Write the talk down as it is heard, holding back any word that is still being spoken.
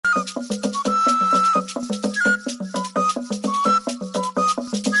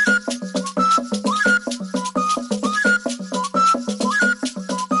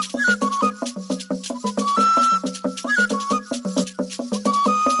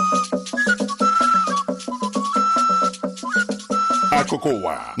Akuko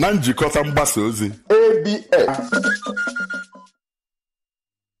Uwa na njikọta mgbasa ozi ABS.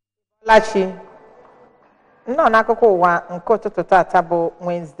 Lachi nnọọ n'akụkọ ụwa nke ụtụtụ tata bụ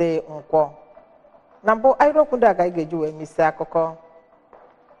Wednesday Nkwọ. Na mbụ ahịrịokwu ndị a ka anyị ga-eji wee misi akụkọ.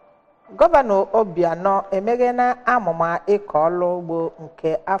 Gọvanọ Obianọ emeghela amụma ịkọ ọrụ ugbo nke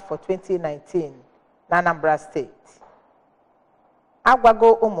afọ 2019 na Anambra steeti.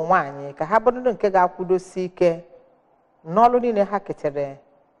 Agwago ụmụ nwanyị ka ha bụrụ ndị nke ga-akwụdosi ike n'ọrụ niile ha ketere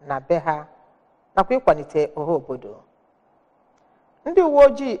na be ha nakwa ịkwalite ọha obodo. Ndị uwe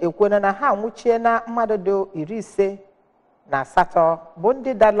ojii ekwuola na ha anwụchiela mmadụ dị 58 bụ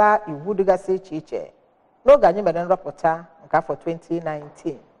ndị dara iwu dịgasị iche iche n'oge anyị mere nrọpụta nke afọ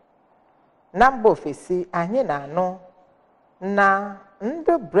 2019. Na mba ofesi anyị na-anụ na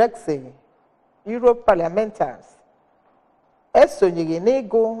ndị Brexit Europe Parliamentarians esonyeghị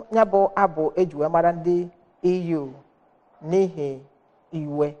n'ịgụ ya bụ abụ eji wee mara ndị EU n'ihi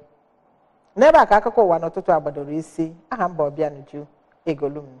iwe. N'ebe a ka akụkọ ụwa n'ụtụtụ agbadoro isi. Aha mba Obianuju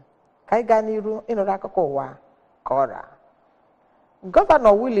Egolum. Ka anyị gaa n'iru ịnụrụ akụkọ ụwa ka ọra.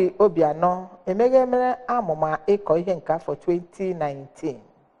 Gọvanọ Willie Obianọ emeghemere amụma ịkọ ihe nke afọ 2019.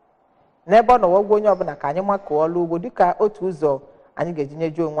 N'ebe ọ nọ wee gwa onye ọbụla ka anyị makụọ ọrụ ugbo dịka otu ụzọ anyị ga-eji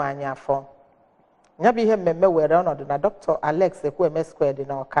nyeju onwe anyị afọ. Ya bụ ihe mmemme were ọnọdụ na Dr. Alex Ekwueme Square dị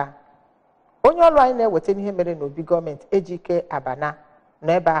n'Ọka. Onye ọrụ anyị na-eweta n'ihe mere n'obi gọọmenti Ejike Abana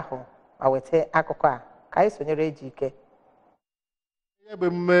n'ebe ahụ ma weta akụkọ a ka anyị sonyere Ejike. Ihe bụ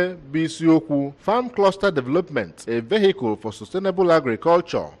emume bụ isiokwu Farm Cluster Development, a vehicle for sustainable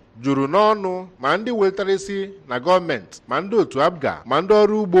agriculture, juru n'ọnụ ma ndị wetara isi na gọọmenti ma ndị otu ABGA ma ndị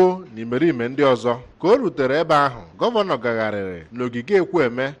ọrụ ugbo na imerime ndị ọzọ. Ka o rutere ebe ahụ, gọvanọ gagharịrị n'ogige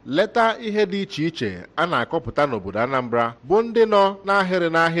Ekwueme leta ihe dị iche iche a na-akọpụta n'obodo Anambra bụ ndị nọ n'ahịrị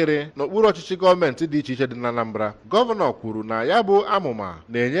n'okpuru ọchịchị gọọmenti dị iche iche dị n'Anambra. Gọvanọ kwuru na ya bụ amụma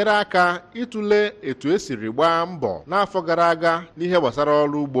na-enyere aka ịtụle etu esiri gbaa mbọ n'afọ gara aga n'ihe gbasara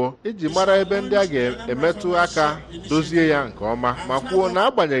ọrụ ugbo iji mara ebe ndị a ga-emetụ aka dozie ya nke ọma, ma kwuo na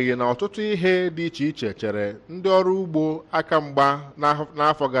agbanyeghị na ọtụtụ ihe dị iche iche chere ndị ọrụ ugbo aka mgba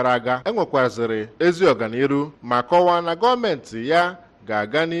n'afọ gara aga, enwekwazịrị ezi ọganiru, ma kọwaa na gọọmenti ya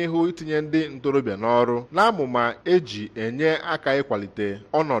ga-aga n'ihu itinye ndị ntorobịa n'ọrụ n'amụma eji enye aka ịkwalite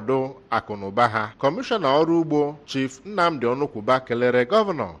ọnọdụ akụnụba ha. Kọmishọna ọrụ ugbo Chief Nnamdi Ọnụkwụba kelere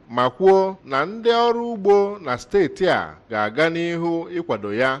gọvanọ ma kwuo na ndị ọrụ ugbo na steeti a ga-aga n'ihu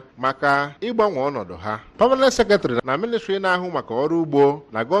ịkwado ya maka ịgbanwe ọnọdụ ha. Permanent Secretary na Ministry na-ahụ maka ọrụ ugbo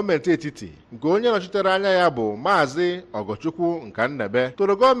na gọọmenti etiti nke onye nọchitere anya ya bụ Maazị Ọgọchukwu Nkannebe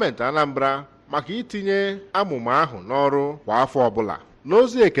toro gọọmenti Anambra maka itinye amụma ahụ n'ọrụ kwa afọ ọbụla.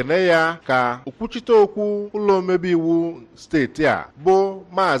 N'ozi ekene ya ka okwuchite okwu ụlọ omebe iwu steeti a bụ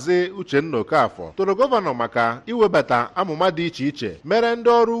Maazị Uchenna Okafọ toro gọvanọ maka iwebata amụma dị iche iche mere ndị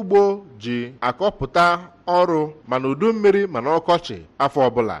ọrụ ugbo ji akọpụta ọrụ ma n'udu mmiri ma n'ọkọchị afọ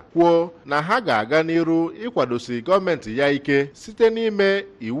ọbụla, kwuo na ha ga-aga n'iru ịkwadosi gọọmenti ya ike site n'ime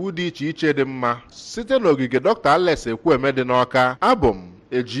iwu dị iche iche dị mma. Site n'ogige Dr. Alex Ekwueme dị n'Ọka, abụ m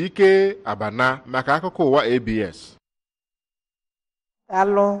Ejike Abana maka akụkọ ụwa ABS.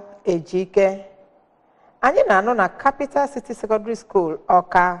 Alụ Ejike. Anyị na-anụ na Capital City Secondary School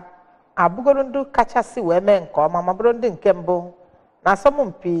Ọka abụgoro ndị kachasị wee mee nke ọma ma bụrụ ndị nke mbụ na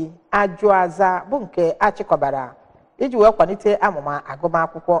asọmpi Ajụaza bụ nke achịkọbara iji wee kwalite amụma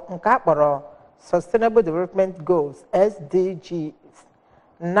agụmakwụkwọ nke a kpọrọ Sustainable Development Goals SDGs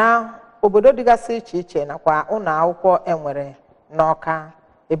na obodo dịgasị iche iche nakwa ụlọ akwụkwọ enwere n'Ọka.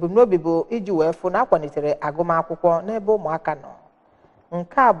 Ebumnobi bụ iji wee fụ na akwalitere agụmakwụkwọ n'ebe ụmụaka nọ.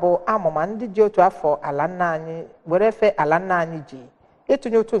 Nke a bụ amụma ndị ji otu afọ ala nna anyị were efe ala nna anyị ji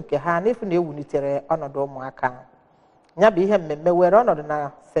ịtụnye ụtụ nke ha n'efu na ewulitere ọnọdụ ụmụaka. Ya bụ ihe mmemme were ọnọdụ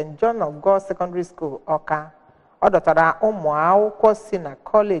na St. John of God Secondary School Ọka. Ọ dọtara ụmụ akwụkwọ si na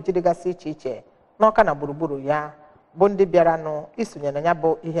kọleji dịgasị iche iche n'Ọka na gburugburu ya bụ ndị bịaranụ isonyere ya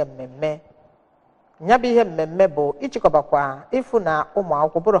bụ ihe mmemme. Ya bụ ihe mmemme bụ ịchịkọbakwa ịfụ na ụmụ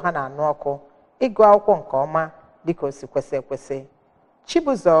akwụkwọ bụrụ ha na-anụ ọkụ ịgụ akwụkwọ nke ọma dịka o si kwesị ekwesị.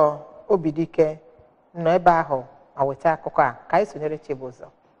 Chibụzọ Obidike nọ ebe ahụ ma weta akụkọ a ka anyị sonyere Chibụzọ.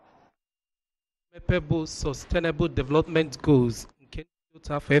 Sustainable Development Goals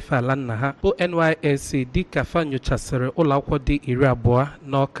otu afọ efe ala nna ha bụ NYSC dịka fa nyochasịrị ụlọakwụkwọ dị 20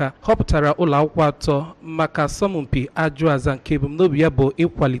 n'Awka họpụtara ụlọakwụkwọ 3 maka asọmpi ajụaza nke ebumnobi ya bụ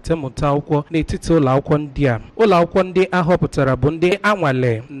ịkwalite mmụta akwụkwọ n'etiti ụlọakwụkwọ ndị a. Ụlọakwụkwọ ndị a họpụtara bụ ndị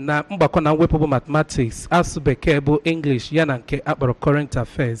anwale na mgbakọ na mwepụ bụ mathematics, asụ bekee bụ English yana nke akpọrọ current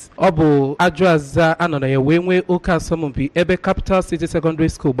affairs. Ọ bụ ajụaza anọ na ya wee nwee oke asọmpi ebe Capital City Secondary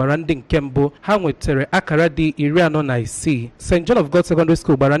School gbara ndị nke mbụ, ha nwetara akara dị 46. St. John of God Secondary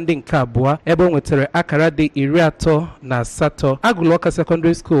School gbara ndị nke abụọ ebe o nwetara akara dị 38. Agụlọka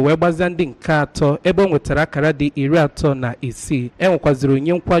Secondary School wee gbazia ndị nke atọ ebe o nwetara akara dị 36. Enwekwaziri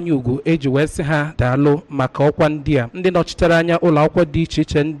onye nkwanye ugwu eji wee sị ha daalụ maka ọkwa ndị a. Ndị nọchitere anya ụlọ akwụkwọ dị iche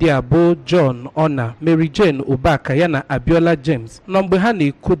iche ndị a bụ John Ona, Mary Jane Ubaka yana Abiola James nọ mgbe ha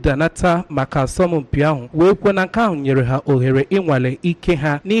na-ekudanata maka asọmpi ahụ wee kwuo na nke ahụ nyere ha ohere ịnwale ike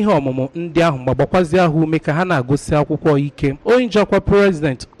ha n'ihe ọmụmụ ndị ahụ ma gbakwazi ahụ ume ka ha na-agụsị akwụkwọ ike. Onye njikwa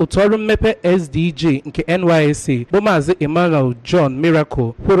President otu ọrụ mmepe SDG nke NYSC bụ Maazị Emmanuel John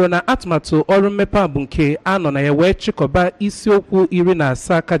Miracle kwuru na atụmatụ ọrụ mmepe a bụ nke anọ na ya wee chịkọba isiokwu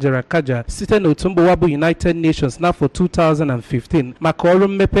 17 kajara akaja site n'otu mba bụ United Nations n'afọ 2015 maka ọrụ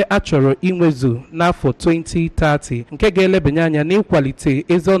mmepe a chọrọ inwezu n'afọ 2030 nke ga-elebanye anya n'ịkwalite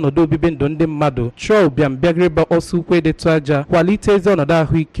ezi ọnọdụ obibi ndụ ndị mmadụ, chọọ ụbịam bịagịrịba ọsọ ukwu edetu aja, kwalite ezi ọnọdụ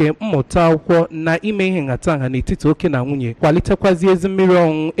ahụike, mmụta akwụkwọ na ime ihe nhatanha n'etiti oke na nwunye, kwalitekwazi ezi mmiri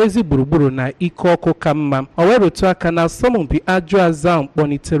ọṅụṅụ, ezi gburugburu na ike ọkụ ka mma. O wee rụtụ aka na asọmpi ajụaza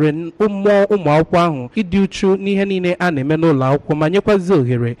kpọnitere mmụọ ụmụ akwụkwọ ahụ ịdị uchu n'ihe niile a na-eme n'ụlọ akwụkwọ ma nyekwazi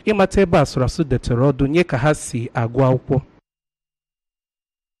ohere ịmata ebe asụrasụ detere ọdụ nye ka ha si agụ akwụkwọ.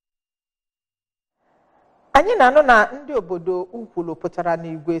 Anyị na-anụ na ndị obodo Ukwulu pụtara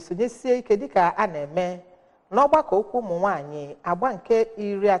n'igwe sonyesie ike dịka a na-eme n'ọgbakọ okwu ụmụ nwaanyị agba nke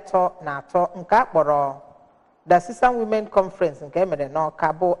 33 nke a kpọrọ The Assistant Women Conference nke emere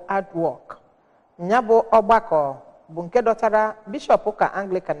n'Awka bụ Adwork. Nya bụ ọgbakọ bụ nke dọtara Bishọp ụka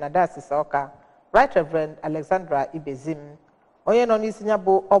Anglican na Diocese Awka, Right Reverend Alexandra Ibezim. Onye nọ n'isi ya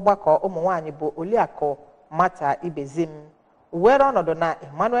bụ ọgbakọ ụmụ nwaanyị bụ Oliakụ Mata Ibezim, were ọnọdụ na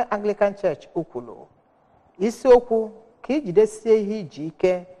Emmanuel Anglican Church Ukwulu. Isiokwu ka ijidesie ihe iji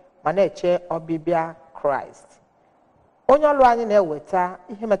ike ma na-eche ọbịbịa Kraịst. Onye ọlụ anyị na-eweta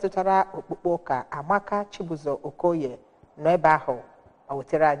ihe metụtara okpukpe ụka Amaka Chibuzo Okoye nọ ebe ahụ ma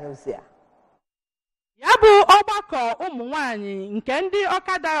wetara anyị ozi a. Ya bụ ọgbakọ ụmụ nwanyị nke ndị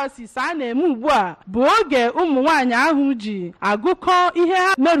Awka Diocese a na-eme ugbu a bụ oge ụmụ nwanyị ahụ ji agụkọ ihe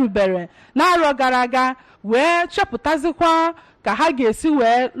ha merubere n'arọ gara aga wee chọpụtazikwa ka ha ga-esi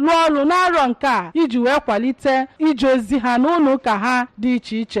wee lụọ ọrụ n'arọ nke a iji wee kwalite ije ozi ha n'ụlọ ụka ha dị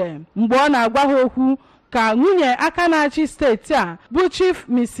iche iche. Mgbe ọ na-agwa ha okwu ka nwunye aka na-achị steeti a bụ Chief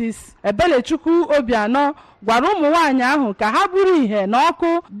Mrs. Ebelechukwu Obianọ gwara ụmụ nwaanyị ahụ ka ha bụrụ ihe na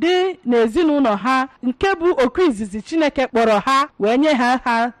ọkụ dị n'ezinụlọ ha nke bụ oku izizi Chineke kpọrọ ha wee nye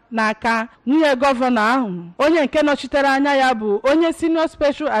ha n'aka. Nwunye gọvanọ ahụ, onye nke nọchitere anya ya bụ onye Senior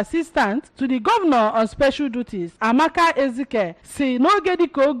Special Assistant to the Governor on Special Duties Amaka Ezike, si n'oge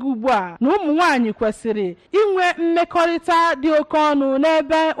dịka oge ugbu a na ụmụ nwaanyị kwesịrị inwe mmekọrịta dị oke ọnụ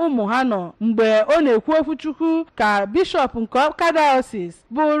n'ebe ụmụ ha nọ. Mgbe ọ na-ekwu okwu Chukwu ka Bishọp nke Awka Diocese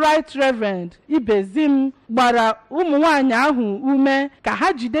bụ Right Reverend Ibezim gbara ụmụ nwaanyị ahụ ume ka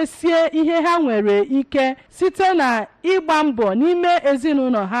ha jidesie ihe ha nwere ike site na ịgba mbọ n'ime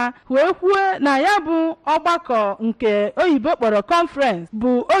ezinụlọ ha, wee kwuo na ya bụ ọgbakọ nke oyibo kpọrọ conference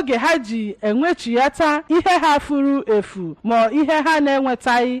bụ oge ha ji enwechiyata ihe ha furu efu ma ihe ha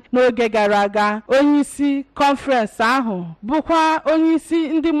na-enwetaghị n'oge gara aga. Onye isi conference ahụ bụkwa onye isi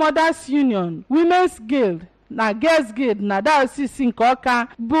ndị Mothers Union, Women's Guild na Girls Guild na Diocese nke Awka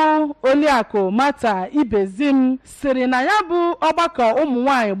bụ Oliakụ Mata Ibezim siri na ya bụ ọgbakọ ụmụ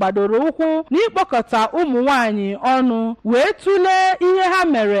nwanyị gbadoro ụkwụ n'ịkpọkọta ụmụ nwanyị ọnụ wee tụlee ihe ha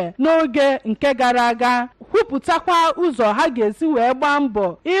mere n'oge nke gara aga, kwupụtakwa ụzọ ha ga-esi wee gbaa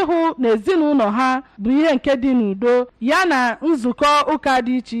mbọ ịhụ na ezinụlọ ha bụ ihe nke dị n'udo, ya na nzukọ ụka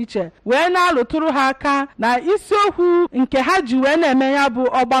dị iche iche wee na-alụtụrụ ha aka na isiokwu nke ha ji wee na-eme ya bụ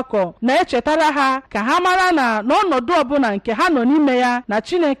ọgbakọ na-echetara ha ka ha mara na n'ọnọdụ ọbụla nke ha nọ n'ime ya na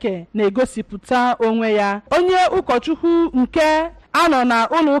Chineke na-egosipụta onwe ya. Onye ụkọchukwu nke anọ na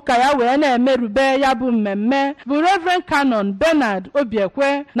ụlọ ụka ya wee na-emerube ya bụ mmemme bụ Reverend Canon Bernard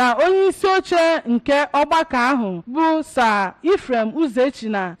Obiekwe, na onye isi oche nke ọgbakọ ahụ bụ Sir Ephraim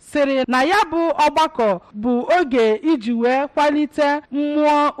Uzechina sịrị na ya bụ ọgbakọ bụ oge iji wee kwalite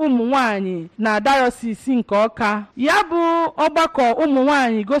mmụọ ụmụ nwanyị na Diocese nke Awka. Ya bụ ọgbakọ ụmụ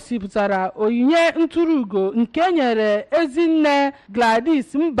nwanyị gosipụtara onyinye ntụrụugo nke nyere Ezinne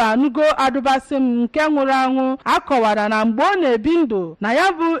Gladys Mbanugo Adubasim nke nwụrụ anwụ. Akọwara na mgbe ọ na-ebi ndụ na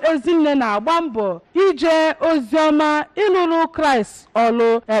ya bụ ezinne na-agba mbọ ije oziọma ịlụrụ Kraịst ọlụ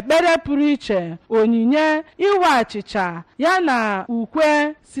ekpere pụrụ iche onyinye iwe achịcha ya na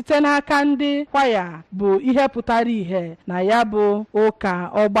ukwe site n'aka ndị kwaya bụ ihe pụtara ihe na ya bụ ụka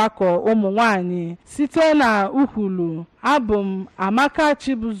ọgbakọ ụmụ nwanyị site na Ukwulu. Abụ m Amaka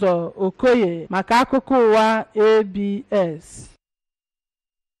Chibụzọ Okoye maka Akụkọ Ụwa ABS.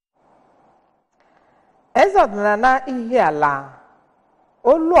 Eze ọdịnala Ihiala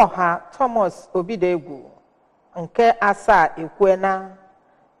Oluọha Thomas Obidegwu nke asaa ekwuena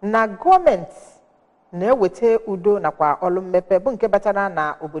na gọọmenti na-eweta udo nakwa ọlụ mmepe bụ nke batara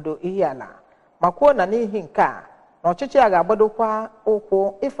na obodo Ihiala ma kwuo na n'ihi nke a na ọchịchị ya ga-agbadokwa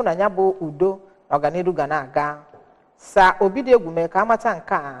ụkwụ ịfụnanya bụ udo na ọganihu ga na-aga. Sa Obidegwu mee ka amata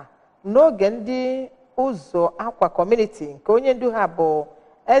nke a n'oge ndị ụzọ akwa kọmuniti nke onye ndu ha bụ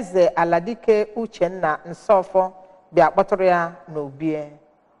Eze Aladike Uchenna Nsọfọ bịa kpọtụrụ ya n'obie.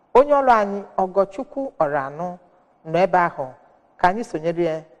 Onye ọrụ anyị Ọgọchukwu Ọranụ nọ ebe ahụ ka anyị sonyere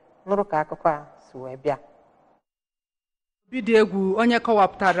ya nụrụ ka akụkọ a si wee bịa. Obidegwu onye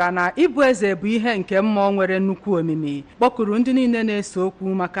kọwapụtara na ịbụ eze bụ ihe nke mmụọ nwere nnukwu omimi kpọkuru ndị niile na-ese okwu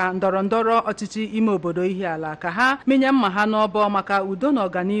maka ndọrọndọrọ ọchịchị ime obodo Ihiala ka ha menye mma ha n'ọbọ maka udo na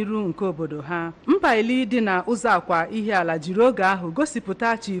ọganiru nke obodo ha. Mbaili dị na ụzọ akwa Ihiala jiri oge ahụ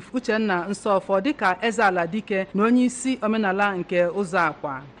gosipụta Chief Uchenna Nsọfọ dịka eze ala dike na onye isi omenala nke ụzọ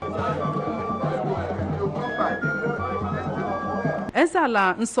akwa.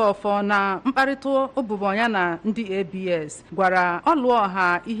 Ezeala Nsọfọ na mkparịta ụbụbọ ya na ndị ABS gwara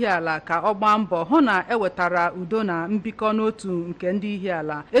Oluọha Ihiala ka ọ gbaa mbọ hụ na ewetara udo na mbikọ n'otu nke ndị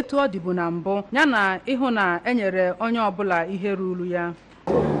Ihiala etu ọ dịbu na mbụ ya na ịhụ na enyere onye ọbụla ihe ruru ya.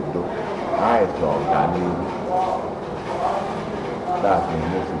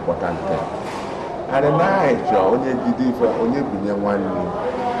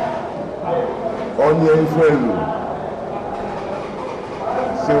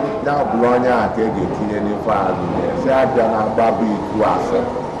 si ya bụrụ onye a ka ga-etinye n'ife azụ si abịa na mgbabụ iku asị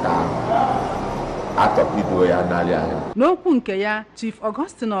ka atọpido ya n'ala anya. N'okwu nke ya, Chief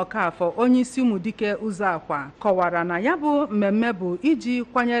Augustine Okafọ onye isi ụmụdike ụzọ akwa kọwara na ya bụ mmemme bụ iji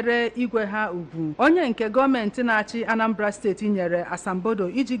kwanyere igwe ha ugwu onye nke gọọmenti na-achị Anambra steeti nyere asambodo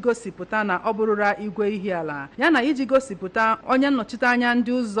iji gosipụta na ọ bụrụra igwe Ihiala yana iji gosipụta onye nnọchite anya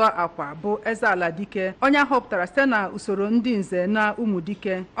ndị ụzọ akwa bụ Eze Aladike onye ahọpụtara site na usoro ndị nze na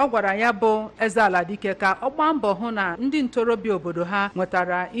ụmụdike. Ọ gwara ya bụ Eze Aladike ka ọ gbaa mbọ hụ na ndị ntorobịa obodo ha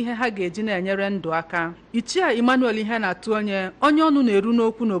nwetara ihe ha ga-eji na-enyere ndụ aka. Ichie Emmanuel ihe na-atụ onye ọnụ na-eru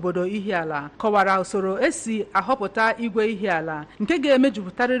n'okwu n'obodo Ihiala kọwara usoro esi ahọpụta igwe Ihiala nke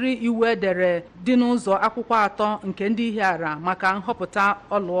ga-emejupụtarịrị iwu edere dị n'ụzọ akwụkwọ atọ nke ndị Ihiala maka nhọpụta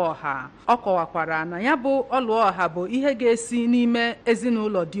Oluọha. Ọ kọwakwara na ya bụ Oluọha bụ ihe ga-esi n'ime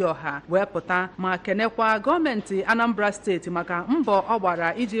ezinụlọ dị ọha wee pụta ma kenekwa gọọmenti Anambra steeti maka mbọ ọ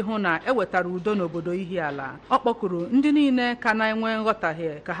gbara iji hụ na ewetara udo n'obodo Ihiala. Ọ kpọkuru ndị niile ka na-enwe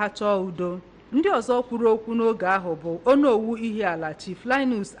nghọtahie ka ha chọọ udo. Ndị ọzọ kwuru okwu n'oge ahụ bụ Onowu Ihiala Chief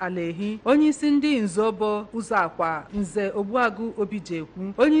Linus Alehi, onye isi ndị Nzobo ụzọ akwa Nze Ogbuagụ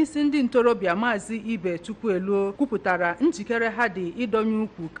Obijekwu, onye isi ndị ntorobịa Maazị Ibe Chukwueluo kwupụtara njikere ha dị ịdọnye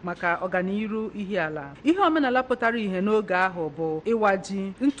ukwu maka ọganiru Ihiala. Ihe omenala pụtara ihe n'oge ahụ bụ ịwa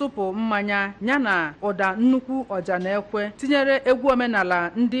ji, ntụpụ mmanya yana ụda nnukwu ọja na ekwe tinyere egwu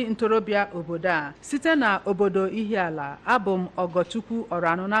omenala ndị ntorobịa obodo a. Site na obodo Ihiala, abụ m Ọgọchukwu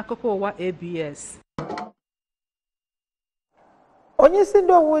Ọranụ n'akụkọ ụwa ABS. Onye isi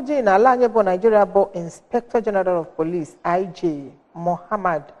ndị uwe ojii n'ala anyị bụ Nigeria bụ Inspector General of Police IG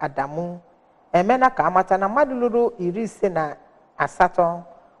Muhammad Adamu emena ka amata na mmadụ lụrụ 58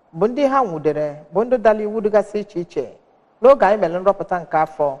 bụ ndị ha nwudere bụ ndị dara iwu dịgasị iche iche n'oge anyị mere nrọpụta nke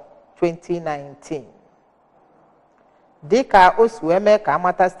afọ 2019. Dịka o si wee mee ka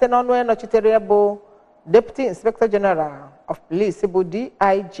amata site n'ọnụ onye nọchitere bụ Deputy Inspector General of Police bụ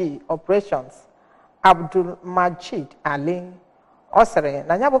DIG Operations Abdul Majid Ali, ọ sịrị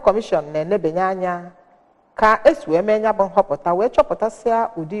na ya bụ kọmishọn na-enebanye anya ka esi wee mee ya bụ nhọpụta wee chọpụtasịa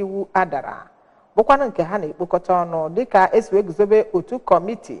ụdị iwu adara bụkwanụ nke ha na-ekpokọta ọnụ dịka esi wee guzobe otu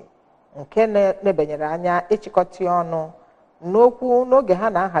kọmiti nke na-ebenyere anya ịchịkọta ọnụ n'okwu n'oge ha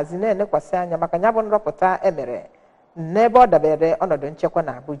na-ahazi na-enekwasị anya maka ya bụ nrọpụta emere n'ebe ọ dabere ọnọdụ nchekwa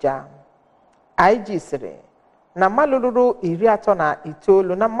na Abuja. IG sịrị na mmadụ ruru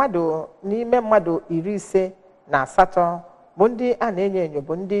 39 na mmadụ n'ime mmadụ 58 bụ ndị a na-enyo enyo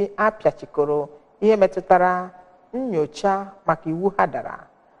bụ ndị apịachikọrọ ihe metụtara nnyocha maka iwu ha dara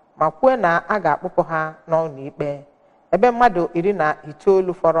ma kwuo na a ga-akpụpụ ha n'ụlọ ikpe ebe mmadụ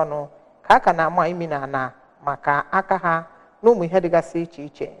 19 fọrọnụ ka aka na-ama imi na ana maka aka ha n'ụmụ ihe dịgasị iche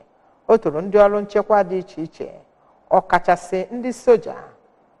iche. O toro ndị ọrụ nchekwa dị iche iche, ọkachasị ndị soja,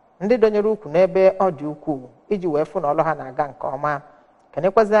 ndị dọnyere ukwu n'ebe ọ dị ukwuu iji wee fụ na ọrụ ha na-aga nke ọma.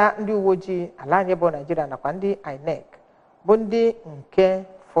 Kenekwaza ndị uwe ojii ala anyị bụ Naịjirịa nakwa ndị INEC bụ ndị nke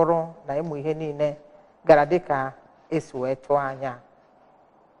fụrụ na ịmụ ihe niile gara dịka esi wee tụọ anya.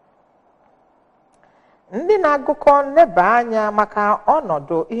 Ndị na-agụkọ nleba anya maka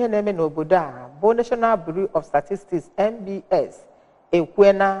ọnọdụ ihe na-eme n'obodo a bụ National Bureau of Statistics (NBS)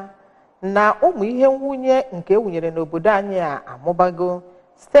 ekwuena na ụmụ ihe nwunye nke ewunyere n'obodo anyị a amụbago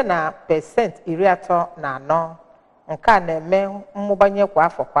site na pasent 34. Nke a na-eme mmụbanye kwa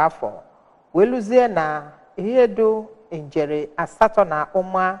afọ wee lụzie na ihe do njere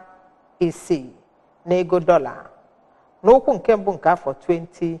 8.6 n'ego dọla n'okwu nke mbụ nke afọ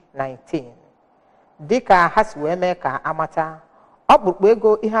 2019. Dịka ha si wee mee ka amata, ọkpụrụkpụ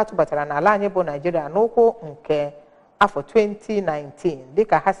ego ihe atụbatara n'ala anyị bụ Naịjirịa n'okwu nke afọ 2019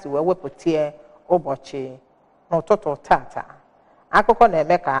 dịka ha si wee wepụta ụbọchị n'ụtụtụ tata. Akụkọ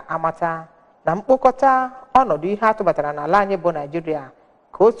na-eme ka amata na mkpokọta ọnọdụ ihe atụbatara n'ala anyị bụ Naịjirịa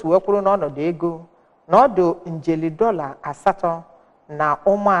ka otu wee kwuru n'ọnọdụ ego n'ọdụ njeli dọla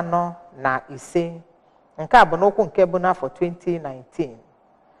 8.45. Nke a bụ n'okwu nke bụ n'afọ 2019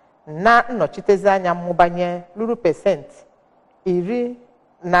 na nnọchitezi anya mmụbanye ruru pasent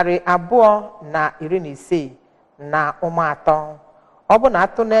 216.3. Ọ bụ na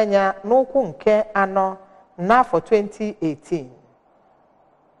atụ n'anya n'okwu nke anọ n'afọ 2018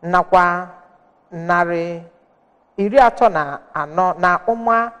 nakwa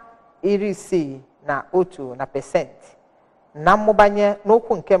 34.61% na mmụbanye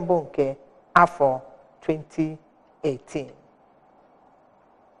n'okwu nke mbụ nke afọ 2018.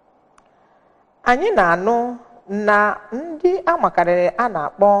 Anyị na-anụ na ndị amakarịrị a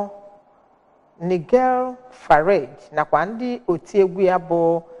na-akpọ Nigel Farage nakwa ndị otiegwu ya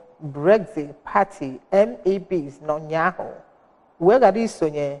bụ Brexit Party (MEBs) n'ụnyaahụ wee ghara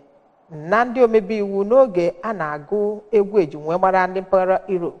isonye na ndị omebe iwu n'oge a na-agụ egwu eji wee mara ndị mpaghara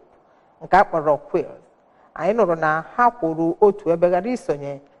Europe nke a kpọrọ Quills. Anyị nụrụ na ha kwuru otu ebe ghara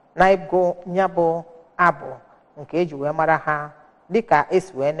isonye na ịgụ ya bụ abụ nke eji wee mara ha dịka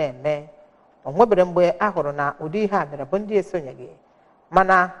esi wee na-eme. O nwebere mgbe a hụrụ na ụdị ihe a mere bụ ndị esonyeghị,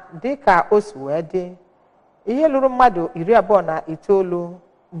 mana dịka o si wee dị, ihe lụrụ mmadụ 29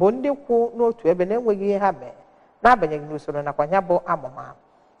 bụ ndị kwụ n'otu ebe na-enweghị ihe ha mee n'agbanyeghị n'usoro nakwa ya bụ amụma.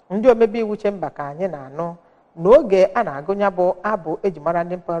 Ndị omebe iwu Chemba ka anyị na-anụ n'oge a na-agụ ya bụ abụ eji mara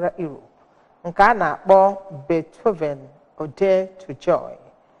ndị mpaghara Europe nke a na-akpọ Beethoven Ode to Joy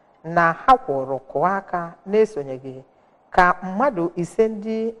na ha kwụrụ kụọ aka na-esonyeghị ka mmadụ 5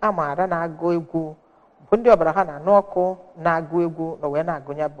 ndị amaara na-agụ egwu bụ ndị ọbara ha na-anụ ọkụ na-agụ egwu na wee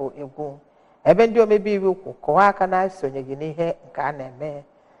na-agụ ya bụ egwu, ebe ndị omebe iwu kwụ kụọ aka na-esonyeghị n'ihe nke a na-eme.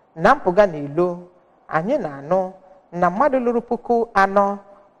 Na mpụga n'ilo, anyị na-anụ na mmadụ lụrụ 4,000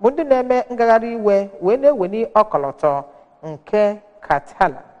 bụ ndị na-eme ngagharị iwe wee na-eweni ọkọlọtọ nke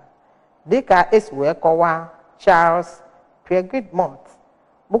Catalan dịka esi wee kọwaa. Charles Puigdemont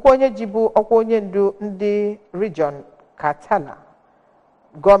bụkwa onye jibu ọkwa onye ndu ndị region Catalan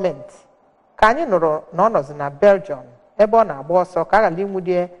gọọmenti ka anyị nụrụ na ọ nọzi na Belgium ebe ọ na-agba ọsọ ka a ghara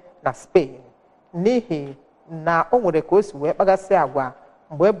inwudie na Spain n'ihi na o nwere ka o si wee kpagasị agwa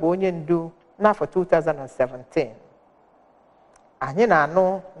mgbe e bụ onye ndu n'afọ 2017. Anyị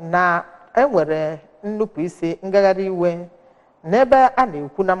na-anụ na enwere nnupụisi ngagharị iwe n'ebe a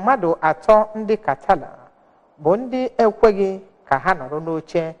na-ekwu na mmadụ 3 ndị Catalan bụ ndị ekweghị ka ha nọrọ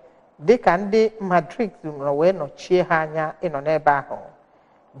n'oche dịka ndị Madrid nọrọ wee nọchie ha anya ịnọ n'ebe ahụ.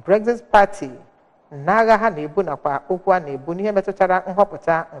 Brexit Party na agha ha na-ebu nakwa okwu a na-ebu n'ihe metụtara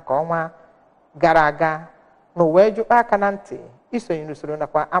nhọpụta nke ọnwa gara aga na wee jụkwa aka na ntị isonye n'usoro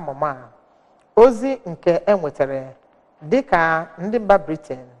nakwa amụma a. Ozi nke enwetara dịka ndị mba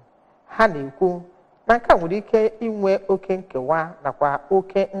Britain ha na-ekwu na nke a nwere ike inwe oke nkewa nakwa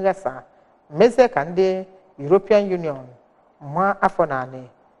oke nghasa mezie ka ndị European Union ma afọ naanị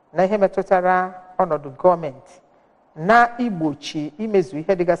na ihe metụtara ọnọdụ gọọmenti na igbochi imezu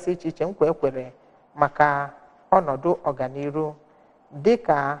ihe dịgasị iche iche nkwa ekwere maka ọnọdụ ọganiru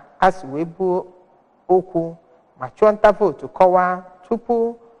dịka a si wee buo okwu ma chụọ nta vootu kọwaa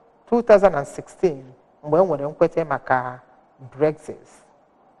tupu 2016 mgbe e nwere nkwete maka Brexit.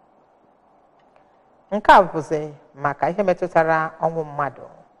 Nke a bụzi maka ihe metụtara ọnwụ mmadụ.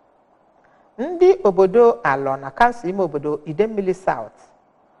 Ndị obodo Alọ na kansụl ime obodo Idemmili South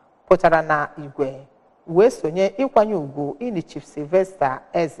pụtara na igwe wee sonye ịkwanye ugwu ili Chief Sylvester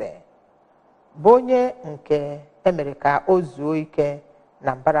Eze bụ onye nke emere ka o zuo ike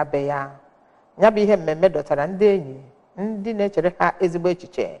na mbara be ya. Ya bụ ihe mmemme dọtara ndị enyi ndị na-echere ha ezigbo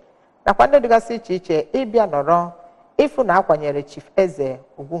echiche nakwa ndị dịgasị iche iche ịbịa nọrọ ịfụ na akwanyere Chief Eze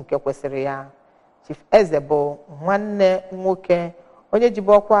ugwu nke kwesịrị ya. Chief Eze bụ nwanne nwoke onye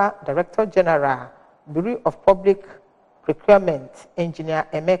jibu ọkwa Director General Bureau of Public Procurement Engineer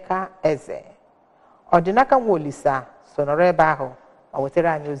Emeka Eze. Ọdịnaka Nwaolisa so nọrọ ebe ahụ ma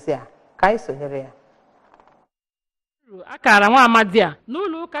wetara anyị ozi a ka anyị sonyere ya. Akara nwa amadi a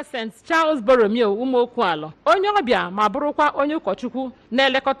n'ụlọ ụka St. Charles Borromeo Umuokwualo, onye ọbịa ma bụrụkwa onye ụkọchukwu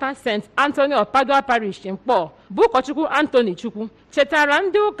na-elekọta St. Anthony of Padua Parish Mkpọ bụ ụkọchukwu Anthony Chukwu chetara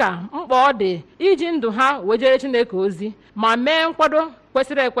ndị ụka mkpa ọ dị iji ndụ ha wejere Chineke ozi ma mee nkwado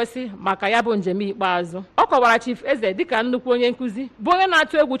kwesịrị ekwesị maka ya bụ njem ikpeazụ. Ọ kọwara Chief Eze dịka nnukwu onye nkụzi bụ onye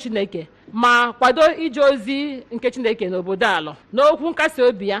na-atụ egwu Chineke ma kwado ije ozi nke Chineke n'obodo Alọ. N'okwu nkasi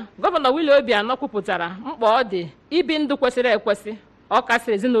obi ya, Gọvanọ Willie Obianọ kwupụtara mkpa ọ dị ibi ndụ kwesịrị ekwesị. Ọ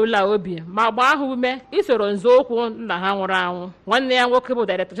kasịrị ezinụlọ a obi ma gbaa ha ume isoro nzọụkwụ nna ha nwụrụ anwụ. Nwanne ya nwoke bụ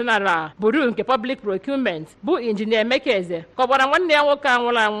Director General Bureau nke Public Procurement bụ Injinia Emeka Eze kọwara nwanne ya nwoke a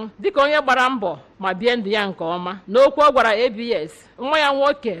nwụrụ anwụ dịka onye gbara mbọ ma bie ndụ ya nke ọma. N'okwu ọ gwara ABS, nwa ya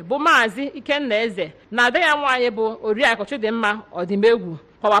nwoke bụ Maazị Ikenna Eze na ada ya nwaanyị bụ Oriakụ Chidimma Ọdịmegwu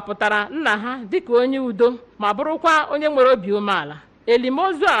kọwapụtara nna ha dịka onye udo ma bụrụkwa onye nwere obi umeala.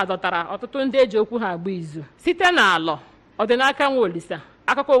 Elimozu a dọtara ọtụtụ ndị eji okwu ha agba izu site n'Alọ. Ọdịnaka Nwaolisa,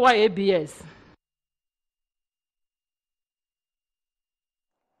 Akuko Uwa ABS.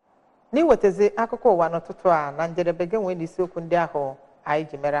 N'iwetezi akụkọ ụwa n'ụtụtụ a na njedebe gị nwee n'isiokwu ndị ahụ anyị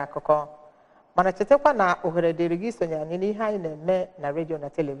ji mere akụkọ, mana chetakwa na ohere dịrị gị isonye anyị n'ihe anyị na-eme na redio na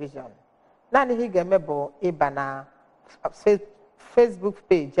telivishọn. Naanị ihe ị ga-eme bụ ịba na Facebook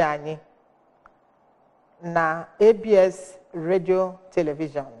peji anyị na ABS Radio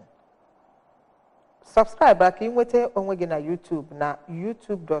Television. Subscribe ka ị nweta onwe gị na YouTube na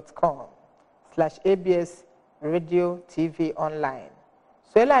youtube.com/ABS Radio TV Online.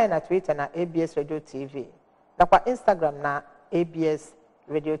 Soela anyị na Twitter na ABS Radio TV nakwa Instagram na ABS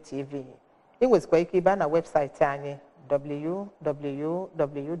Radio TV. Ị nwezikwa ike ịba na webụsaịtị anyị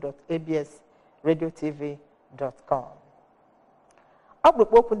www.absradiotv.com.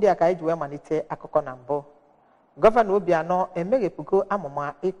 Ọkpụrụkpụ okwu ndị a ka anyị ji wee malite akụkọ na mbụ. Gọvanọ Obianọ emeghepụgo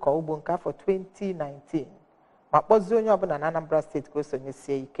amụma ịkọ ugbo nke afọ 2019 ma kpọzie onye ọbụla na Anambra steeti ka o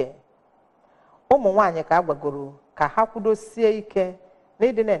sonyesie ike. Ụmụ nwaanyị ka a gwagoro ka ha kwudosie ike na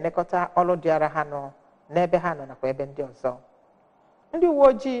ịdị na-elekọta ọrụ dịara ha nọ n'ebe ha nọ nakwa ebe ndị ọzọ. Ndị uwe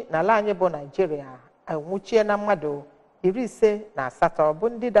ojii n'ala anyị bụ Naịjirịa anwụchie na mmadụ 58 bụ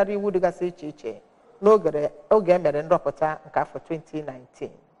ndị dara iwu dịgasị iche iche n'oge emere nrọpụta nke afọ 2019.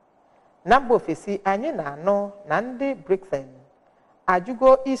 Na mba ofesi anyị na-anụ na ndị Britain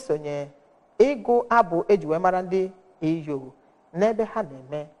ajụgo isonye ịgụ abụ eji wee mara ndị EU n'ebe ha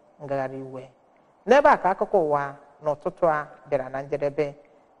na-eme ngagharị iwe. N'ebe a ka akụkọ ụwa n'ụtụtụ a bịara na njedebe.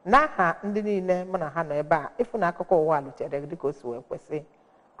 N'aha ndị niile mụ na ha nọ ebe a ịfụ na akụkọ ụwa lụtere dịka o si wee kwesị.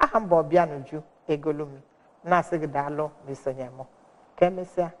 Aha m bụ Obianuju Egolum na-asị gị daalụ ma isonye m ka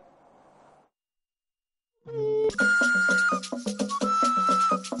emesịa.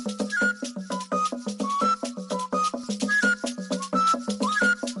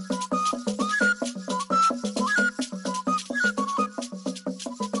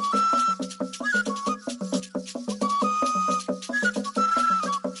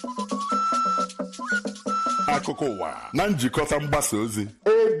 Akụkọ ụwa na njikọta mgbasa ozi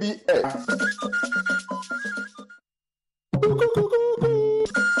ABS.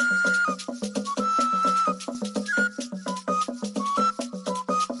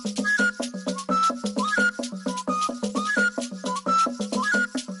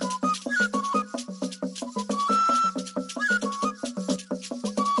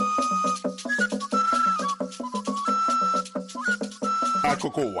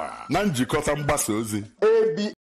 Akụkọ ụwa na njikọta mgbasa ozi